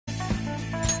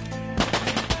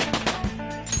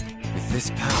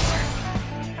this power.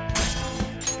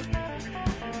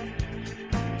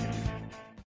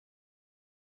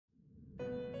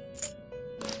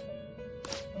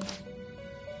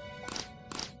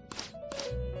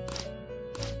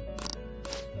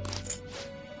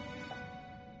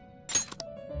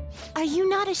 Are you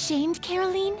not ashamed,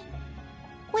 Caroline?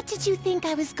 What did you think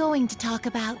I was going to talk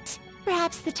about?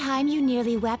 Perhaps the time you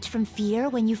nearly wept from fear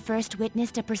when you first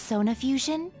witnessed a persona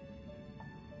fusion?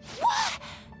 What?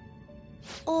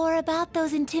 Or about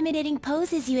those intimidating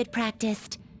poses you had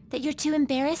practiced that you're too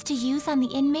embarrassed to use on the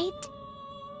inmate?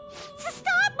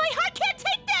 Stop! My heart can't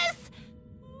take this!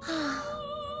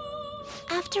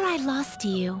 After I lost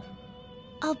you,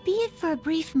 albeit for a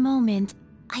brief moment,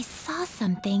 I saw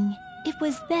something. It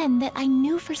was then that I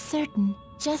knew for certain,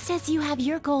 just as you have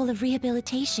your goal of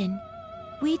rehabilitation,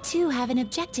 we too have an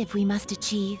objective we must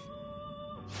achieve.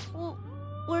 Well,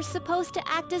 we're supposed to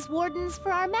act as wardens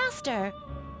for our master,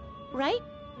 right?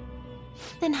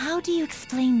 Then how do you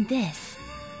explain this?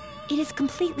 It is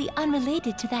completely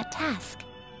unrelated to that task.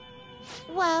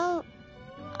 Well,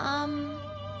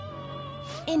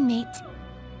 Inmate,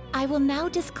 I will now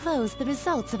disclose the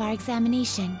results of our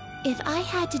examination. If I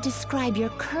had to describe your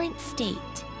current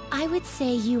state, I would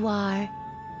say you are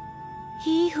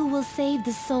he who will save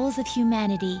the souls of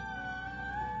humanity.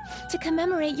 To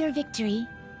commemorate your victory,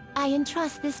 I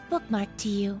entrust this bookmark to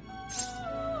you.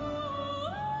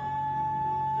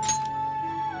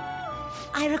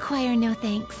 I require no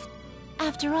thanks.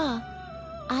 After all,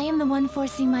 I am the one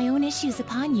forcing my own issues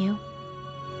upon you.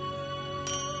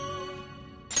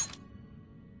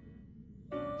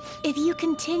 If you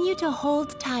continue to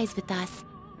hold ties with us,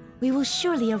 we will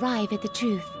surely arrive at the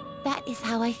truth. That is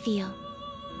how I feel.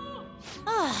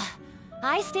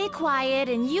 I stay quiet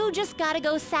and you just gotta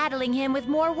go saddling him with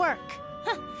more work.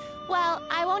 Well,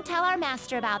 I won't tell our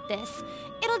master about this.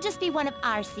 It'll just be one of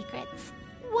our secrets.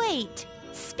 Wait,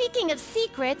 speaking of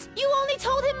secrets, you only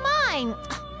told him mine!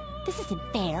 This isn't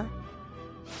fair.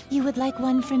 You would like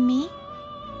one from me?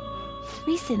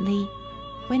 Recently,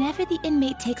 whenever the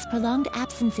inmate takes prolonged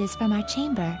absences from our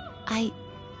chamber, I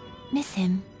miss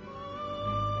him.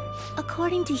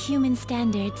 According to human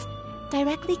standards,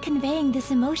 directly conveying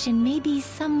this emotion may be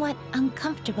somewhat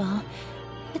uncomfortable,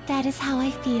 but that is how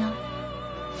I feel.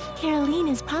 Caroline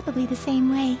is probably the same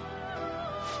way.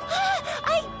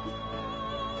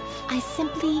 I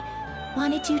simply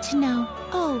wanted you to know.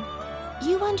 Oh,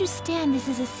 you understand this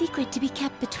is a secret to be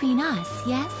kept between us,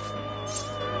 yes?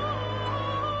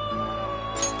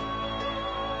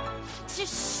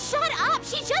 Shut up!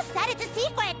 She just said it's a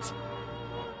secret!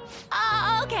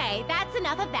 Okay, that's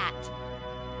enough of that.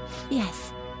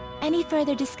 Yes. Any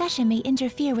further discussion may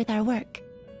interfere with our work.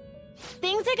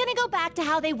 Things are gonna go back to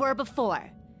how they were before.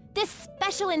 This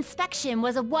special inspection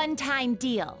was a one-time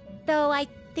deal. Though I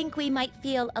think we might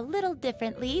feel a little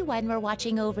differently when we're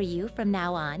watching over you from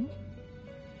now on.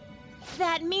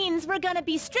 That means we're gonna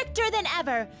be stricter than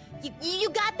ever. You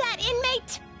got that,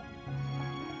 inmate?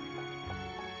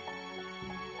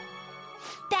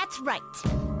 That's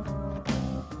right.